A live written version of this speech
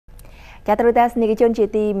ចាត្រូវតែស្នីកជនជា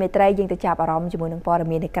ទីមេត្រីយើងទៅចាប់អារម្មណ៍ជាមួយនឹងព័ត៌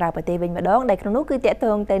មាននៃក្រៅប្រទេសវិញម្ដងដែលក្នុងនោះគឺតាក់ទ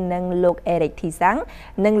ងទៅនឹងលោក Tsang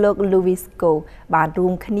និងលោក Louis Koo បានរួ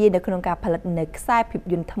មគ្នានៅក្នុងការផលិតនៅខ្សែភាព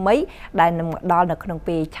យន្តថ្មីដែលនឹងមកដល់នៅក្នុង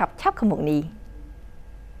ពេលឆាប់ខាងមុខនេះ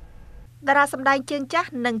តារាសម្ដែងជើងចាស់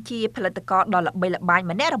និងជាផលិតករដ៏ល្បីល្បាញ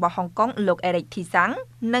ម្នាក់របស់ហុងកុងលោក Tsang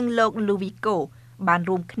និងលោក Louis Koo បាន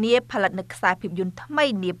រួមគ្នាផលិតនៅខ្សែភាពយន្តថ្មី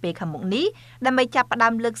នាពេលខាងមុខនេះដើម្បីចាប់ផ្ដើ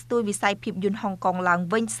មលើកស្ទួយវិស័យភាពយន្តហុងកុងឡើង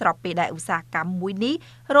វិញស្របពេលដែលឧស្សាហកម្មមួយនេះ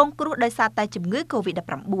រងគ្រោះដោយសារតែជំងឺ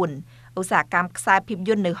Covid-19 ឧស្សាហកម្មខ្សែភាពយ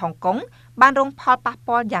ន្តនៅហុងកុងបានរងផលប៉ះ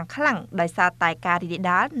ពាល់យ៉ាងខ្លាំងដោយសារតែការរីករាល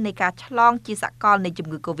ដាលនៃការឆ្លងជាសកលនៃជំ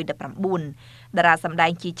ងឺ Covid-19 តារាសម្ដែ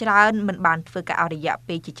ងជាច្រើនមិនបានធ្វើការអរិយា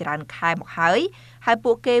ពេលជាច្រើនខែមកហើយ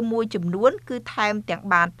ពួកគេមួយចំនួនគឺថែមទាំង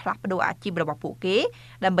បានផ្លាស់ប្ដូរអាជីពរបស់ពួកគេ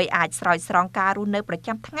ដើម្បីអាចស្រោចស្រង់ការរស់នៅប្រ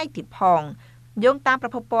ចាំថ្ងៃទៀតផងយោងតាមប្រ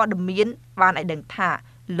ភពព័ត៌មានបានឲ្យដឹងថា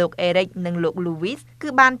លោក Eric និងលោក Louis គឺ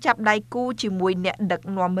បានចាប់ដៃគូជាមួយអ្នកដឹក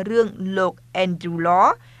នាំរឿងលោក Andrew Law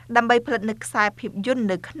ដើម្បីផលិតនៅខ្សែភាពយន្ត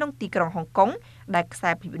នៅក្នុងទីក្រុងហុងកុងដែលខ្សែ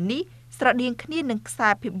ភាពយន្តនេះស្រដៀងគ្នានឹងខ្សែ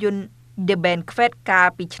ភាពយន្ត The Banquet កាល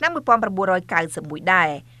ពីឆ្នាំ1991ដែរ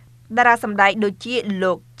តារាសម្ដែងដូចជា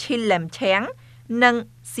លោក Tsang និង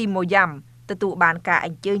Simo Yam ទទួលបានការអ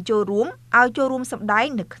ញ្ជើញចូលរួមសម្ដែង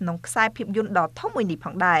នៅក្នុងខ្សែភាពយន្តដ៏ធំមួយនេះផ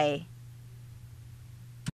ងដែរ